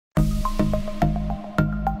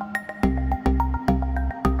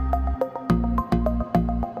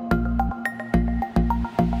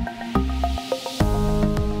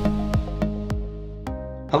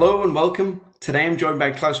Hello and welcome. Today I'm joined by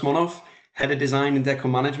Klaus Monhoff, Head of Design and Decor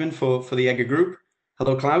Management for the EGGER Group.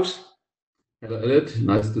 Hello, Klaus. Hello, Elliott.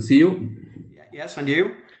 Nice to see you. Yes, and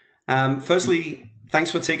you. Firstly,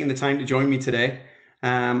 thanks for taking the time to join me today.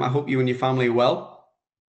 I hope you and your family are well.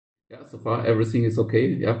 Yeah, so far everything is okay.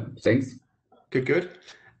 Yeah, thanks. Good, good.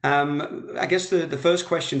 I guess the first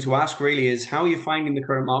question to ask really is, how are you finding the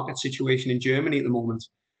current market situation in Germany at the moment,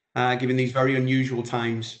 given these very unusual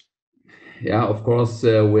times? Yeah, of course,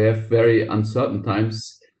 we have very uncertain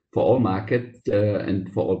times for all market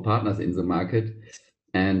and for all partners in the market.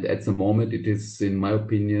 And at the moment, it is, in my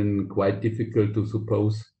opinion, quite difficult to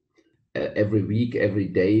suppose every week, every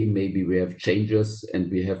day, maybe we have changes and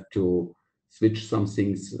we have to switch some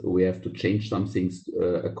things. We have to change some things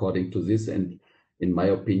according to this. And in my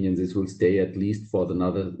opinion, this will stay at least for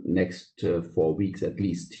another next 4 weeks, at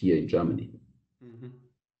least here in Germany. Mm-hmm.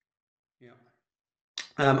 Yeah.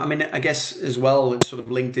 I mean, I guess as well, it's sort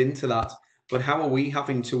of linked into that, but how are we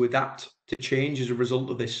having to adapt to change as a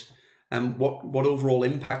result of this? And what overall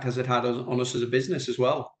impact has it had on us as a business as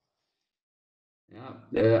well?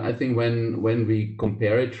 Yeah, I think when we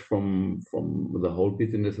compare it from the whole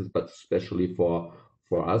businesses, but especially for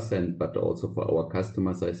us and but also for our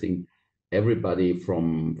customers, I think everybody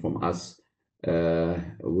from us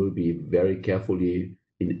will be very carefully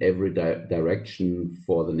in every direction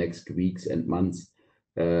for the next weeks and months.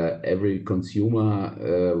 Every consumer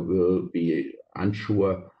will be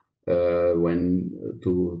unsure when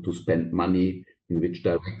to spend money, in which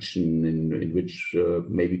direction, in which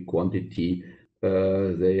maybe quantity.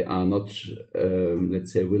 They are not,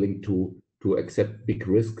 let's say, willing to accept big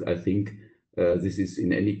risk. I think this is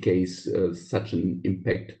in any case such an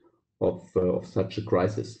impact of such a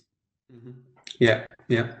crisis. Mm-hmm. Yeah,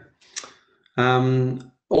 yeah.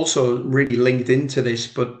 Also really linked into this,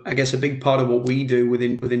 but I guess a big part of what we do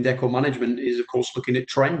within Decor Management is, of course, looking at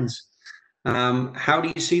trends. How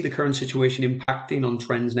do you see the current situation impacting on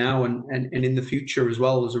trends now and in the future as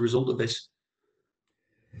well as a result of this?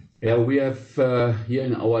 Yeah, we have here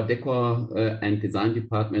in our decor and design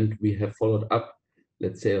department, we have followed up,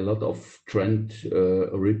 let's say, a lot of trend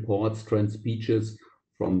reports, trend speeches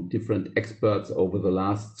from different experts over the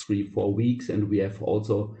last 3-4 weeks. And we have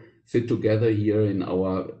also sit together here in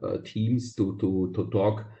our teams to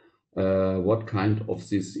talk what kind of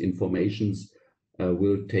these informations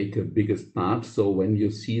will take a biggest part. So when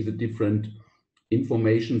you see the different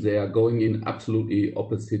information, they are going in absolutely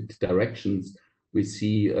opposite directions. We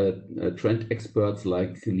see trend experts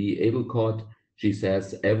like Lee Abelcourt. She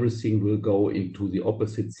says everything will go into the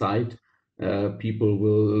opposite side. People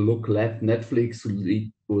will look less Netflix,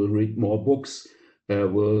 will read more books,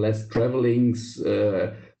 will less travelings,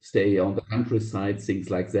 stay on the countryside, things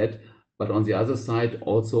like that. But on the other side,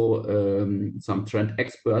 also some trend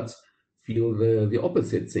experts feel the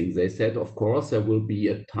opposite thing. They said, of course, there will be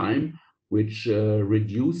a time which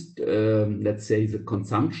reduced, let's say, the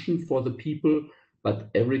consumption for the people. But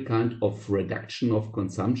every kind of reduction of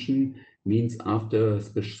consumption means after a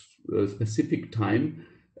specific time,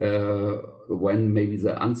 when maybe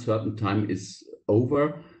the uncertain time is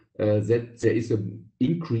over, that there is an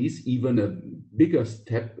increase, even a bigger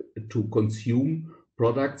step to consume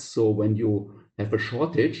products. So when you have a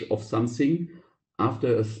shortage of something,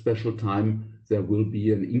 after a special time, there will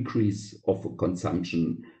be an increase of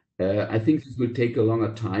consumption. I think this will take a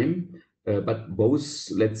longer time. But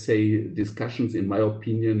both, let's say, discussions, in my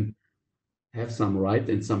opinion, have some right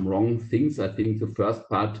and some wrong things. I think the first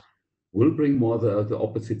part will bring more the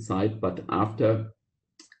opposite side, but after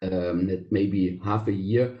maybe half a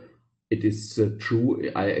year, it is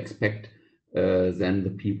true. I expect then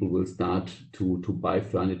the people will start to buy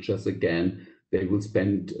furnitures again. They will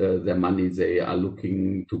spend their money. They are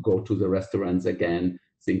looking to go to the restaurants again,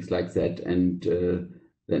 things like that. And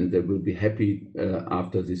then they will be happy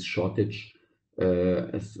after this shortage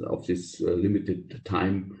of this limited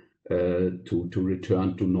time to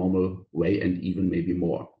return to normal way and even maybe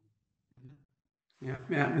more. Yeah,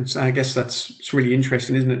 yeah, and so I guess it's really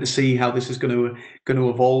interesting, isn't it, to see how this is going to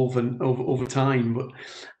evolve and over time. But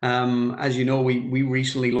as you know, we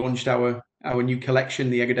recently launched our new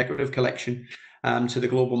collection, the EGGER Decorative Collection, to the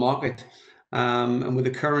global market, and with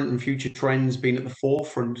the current and future trends being at the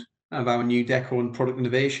forefront of our new decor and product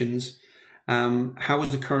innovations, how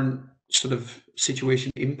has the current sort of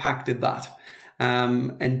situation impacted that?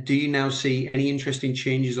 And do you now see any interesting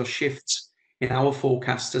changes or shifts in our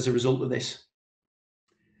forecasts as a result of this?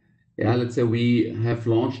 Yeah, let's say we have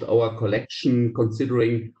launched our collection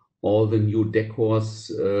considering all the new decors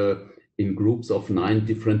in groups of 9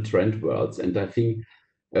 different trend worlds. And I think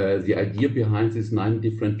the idea behind these 9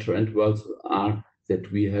 different trend worlds are that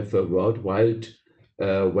we have a worldwide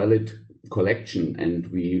valid collection, and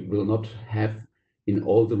we will not have in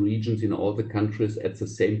all the regions, in all the countries at the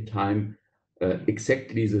same time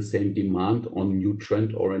exactly the same demand on new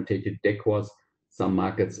trend-orientated decors. Some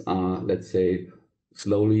markets are, let's say,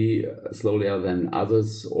 slower than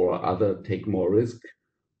others, or other take more risk,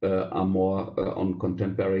 are more on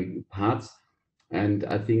contemporary parts. And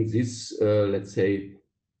I think this, let's say,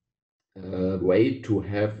 way to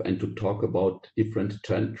have and to talk about different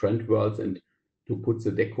trend worlds and to put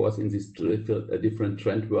the decors in these different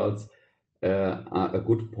trend worlds are a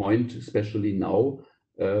good point, especially now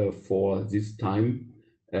for this time,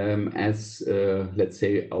 as let's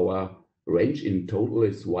say our range in total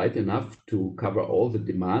is wide enough to cover all the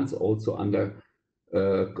demands, also under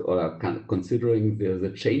or considering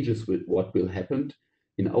the changes with what will happen.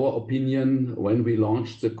 In our opinion, when we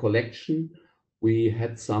launched the collection, we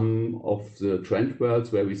had some of the trend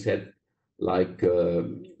worlds where we said, like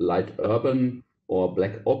light urban or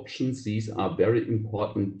black options. These are very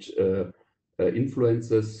important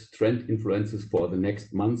influences, trend influences for the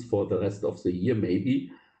next months, for the rest of the year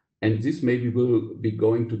maybe. And this maybe will be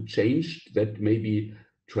going to change, that maybe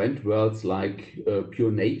trend worlds like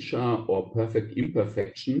pure nature or perfect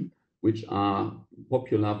imperfection, which are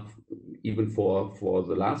popular even for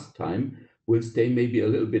the last time, will stay maybe a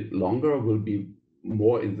little bit longer, will be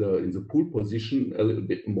more in the pole position a little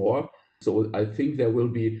bit more. So I think there will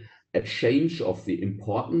be a change of the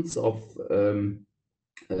importance of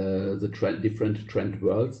the different trend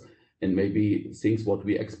worlds, and maybe things what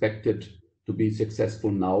we expected to be successful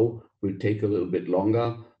now will take a little bit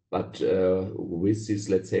longer. But with this,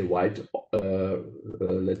 let's say, wide,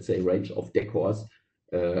 let's say, range of decors,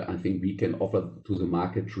 I think we can offer to the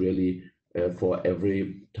market really for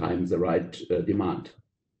every time the right demand.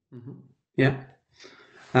 Mm-hmm. Yeah.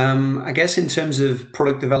 I guess in terms of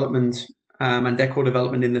product development and decor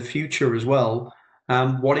development in the future as well,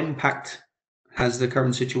 what impact has the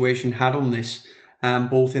current situation had on this,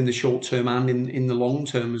 both in the short term and in the long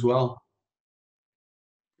term as well?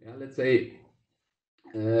 Yeah, let's say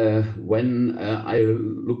when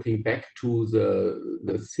I'm looking back to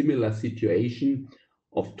the similar situation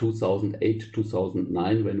of 2008,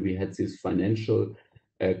 2009, when we had this financial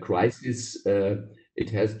crisis, it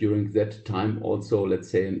has during that time also, let's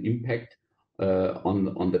say, an impact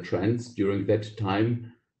on the trends. During that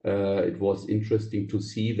time, it was interesting to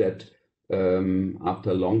see that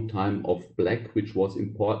after a long time of black, which was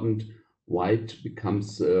important, white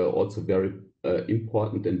becomes also very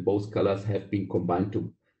important, and both colors have been combined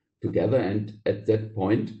together. And at that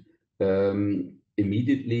point,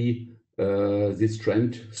 immediately this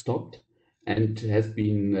trend stopped and has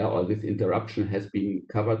been, or this interruption has been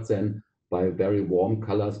covered then by very warm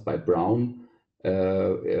colors, by brown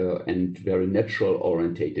and very natural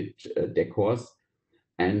orientated decors.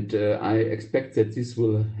 And I expect that this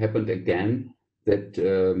will happen again, that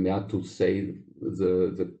yeah, to say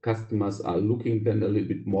the customers are looking then a little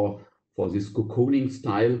bit more for this cocooning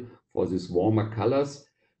style, for these warmer colors.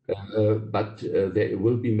 But there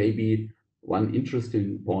will be maybe one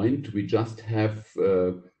interesting point. We just have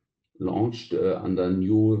launched under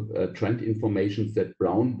new trend informations that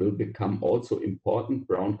brown will become also important,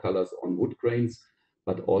 brown colors on wood grains,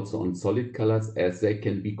 but also on solid colors, as they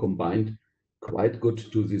can be combined quite good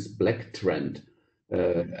to this black trend.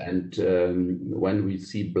 And when we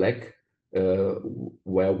see black,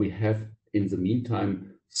 where we have in the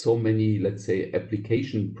meantime so many, let's say,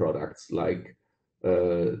 application products like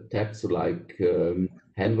tabs, like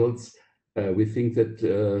handles, we think that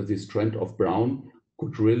this trend of brown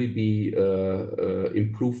could really be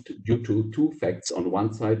improved due to two facts. On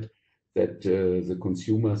one side, that the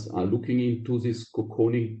consumers are looking into this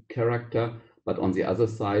cocooning character, but on the other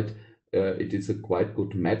side, it is a quite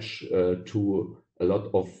good match to a lot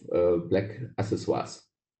of black accessoires.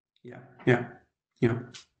 Yeah.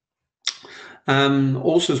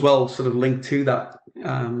 Also as well, sort of linked to that,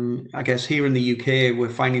 I guess here in the UK, we're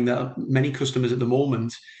finding that many customers at the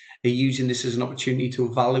moment are using this as an opportunity to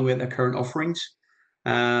evaluate their current offerings,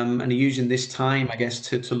 and are using this time, I guess,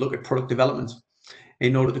 to look at product development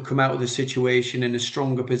in order to come out of the situation in a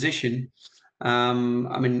stronger position. I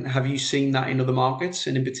mean, have you seen that in other markets?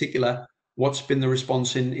 And in particular, what's been the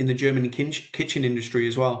response in the German kitchen industry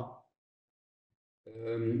as well?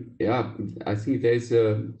 Yeah, I think there's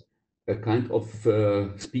a kind of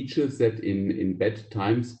speeches that in bad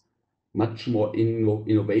times, much more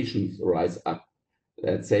innovations rise up.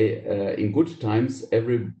 Let's say in good times,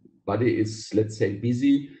 everybody is, let's say,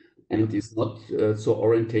 busy and is not so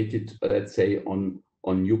orientated, let's say, on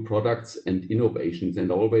new products and innovations.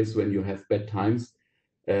 And always when you have bad times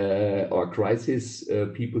or crisis,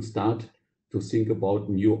 people start to think about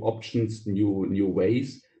new options, new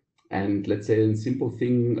ways. And let's say a simple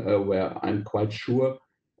thing where I'm quite sure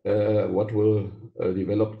what will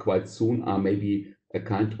develop quite soon are maybe a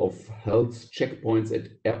kind of health checkpoints at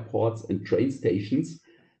airports and train stations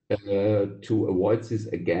to avoid this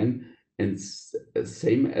again. And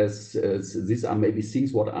same as these are maybe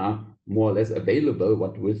things what are more or less available,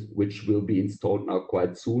 which will be installed now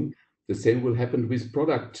quite soon. The same will happen with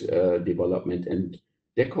product development and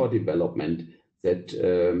decor development. That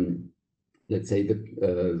let's say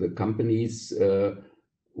the companies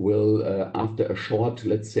will after a short,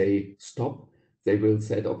 let's say, stop, they will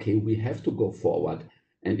say, okay, we have to go forward.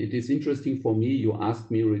 And it is interesting for me. You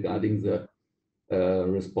asked me regarding the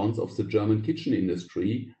response of the German kitchen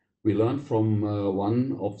industry. We learned from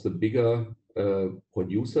one of the bigger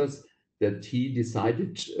producers that he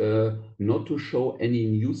decided not to show any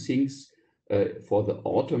new things for the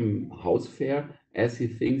autumn house fair, as he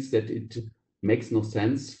thinks that it makes no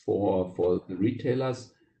sense for the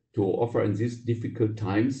retailers to offer in these difficult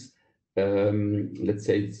times, let's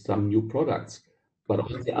say, some new products. But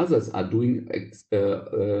all the others are doing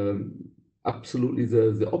absolutely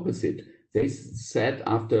the opposite. They said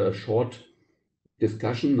after a short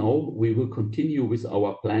discussion, no, we will continue with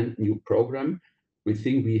our planned new program. We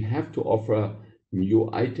think we have to offer new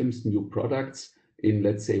items, new products in,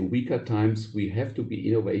 let's say, weaker times. We have to be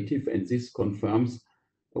innovative, and this confirms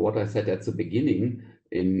what I said at the beginning.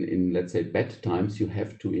 In let's say, bad times, you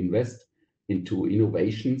have to invest into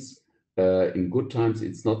innovations. In good times,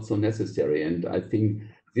 it's not so necessary. And I think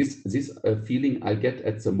this feeling I get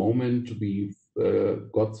at the moment, we've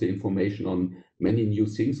got the information on many new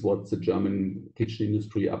things what the German kitchen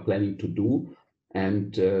industry are planning to do.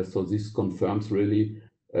 And so this confirms really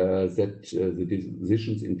that the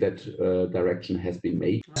decisions in that direction has been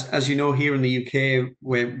made. As you know, here in the UK,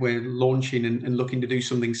 we're launching and looking to do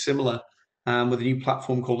something similar with a new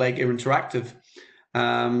platform called EGGER Interactive,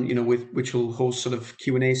 which will host sort of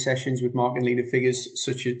Q&A sessions with market leader figures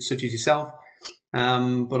such as yourself,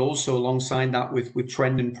 but also alongside that with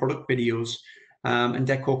trend and product videos and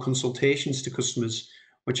decor consultations to customers,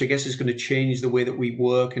 which I guess is going to change the way that we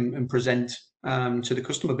work and present to the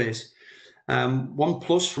customer base. One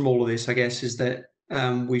plus from all of this, I guess, is that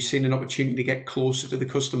we've seen an opportunity to get closer to the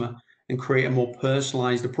customer and create a more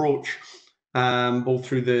personalized approach, both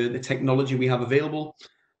through the technology we have available,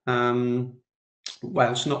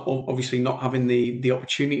 whilst obviously not having the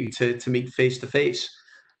opportunity to meet face to face.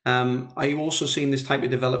 Are you also seeing this type of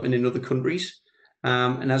development in other countries?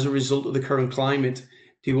 And as a result of the current climate,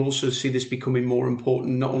 do you also see this becoming more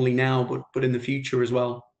important, not only now, but in the future as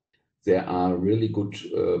well? There are really good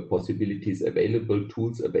possibilities available,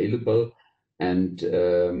 tools available. And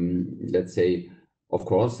let's say, of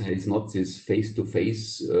course, there is not this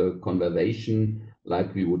face-to-face conversation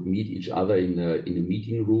like we would meet each other in a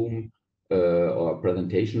meeting room or a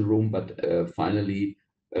presentation room. But finally,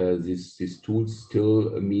 this tool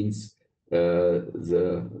still means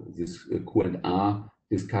this Q&A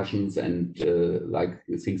discussions and like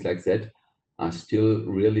things like that are still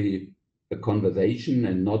really a conversation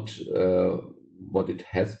and not what it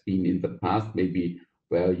has been in the past, maybe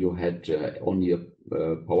where you had only a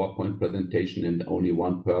PowerPoint presentation and only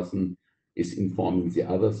one person is informing the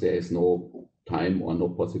others. There is no time or no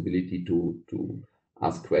possibility to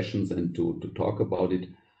ask questions and to talk about it.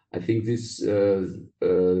 I think this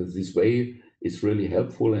way is really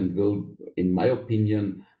helpful and will, in my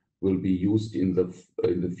opinion, will be used in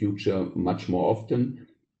the future much more often.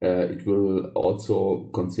 It will also,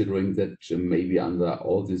 considering that maybe under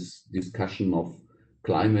all this discussion of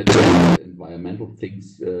climate and environmental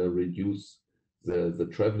things, reduce the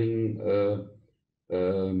traveling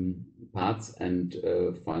parts, and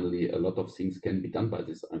finally a lot of things can be done by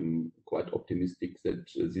this. I'm quite optimistic that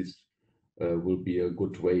this will be a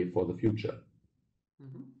good way for the future.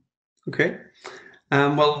 Okay.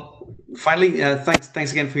 Well, finally,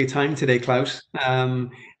 thanks again for your time today, Klaus.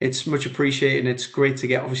 It's much appreciated, and it's great to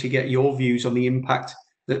get your views on the impact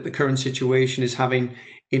that the current situation is having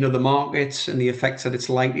in other markets and the effects that it's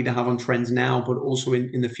likely to have on trends now, but also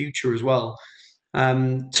in the future as well.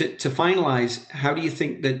 To finalize, how do you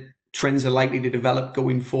think that trends are likely to develop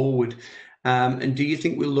going forward? And do you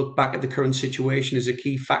think we'll look back at the current situation as a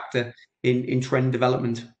key factor in trend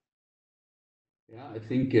development? Yeah, I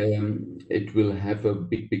think it will have a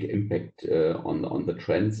big impact on the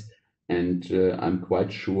trends, and I'm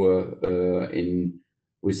quite sure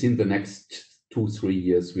within the next 2-3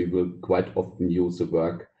 years we will quite often use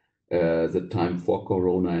the time for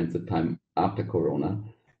Corona and the time after Corona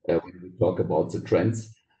when we talk about the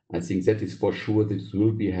trends. I think that is for sure. This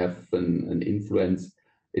will have an influence.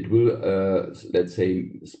 it will, let's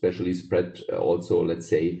say, especially spread also, let's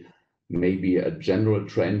say, maybe a general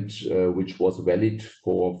trend which was valid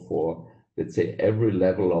for let's say every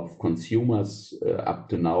level of consumers up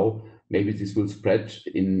to now. Maybe this will spread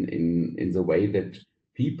in the way that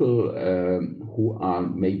people who are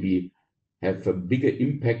maybe have a bigger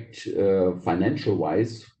impact financial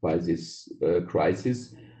wise by this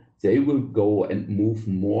crisis, they will go and move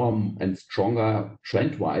more and stronger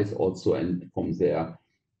trend wise also, and from their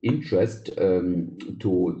interest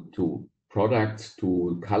to products,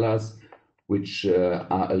 to colors which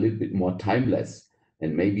are a little bit more timeless.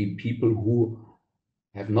 And maybe people who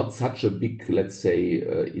have not such a big, let's say,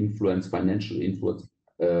 influence, financial influence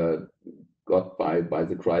got by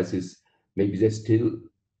the crisis, maybe they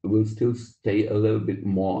will still stay a little bit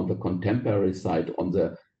more on the contemporary side, on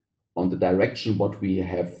the direction what we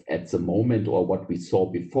have at the moment or what we saw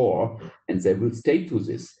before, and they will stay to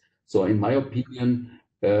this. So in my opinion,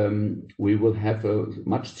 we will have a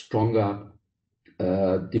much stronger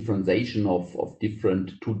differentiation of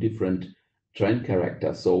two different trend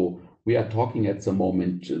characters. So we are talking at the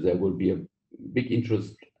moment, there will be a big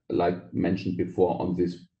interest, like mentioned before, on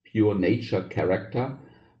this pure nature character.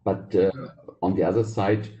 But on the other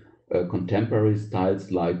side, contemporary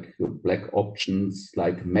styles like black options,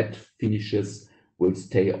 like matte finishes will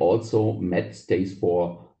stay also. Matte stays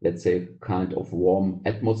for, let's say, kind of warm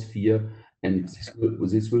atmosphere, and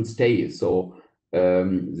this will stay. So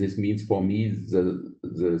this means for me,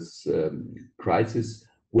 this crisis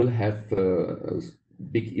will have a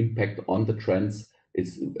big impact on the trends.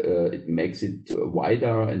 It makes it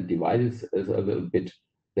wider and divided a little bit.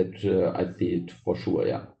 That I see it for sure.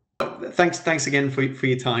 Yeah. Thanks again for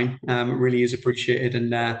your time. It really is appreciated,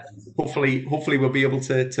 and hopefully we'll be able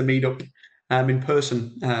to meet up in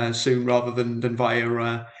person soon rather than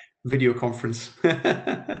via video conference.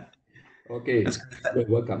 Okay, you're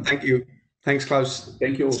welcome. Thank you. Thanks, Klaus.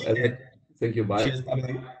 Thank you, Elliott. Thank you. Bye. Cheers.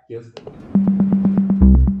 Bye-bye. Cheers.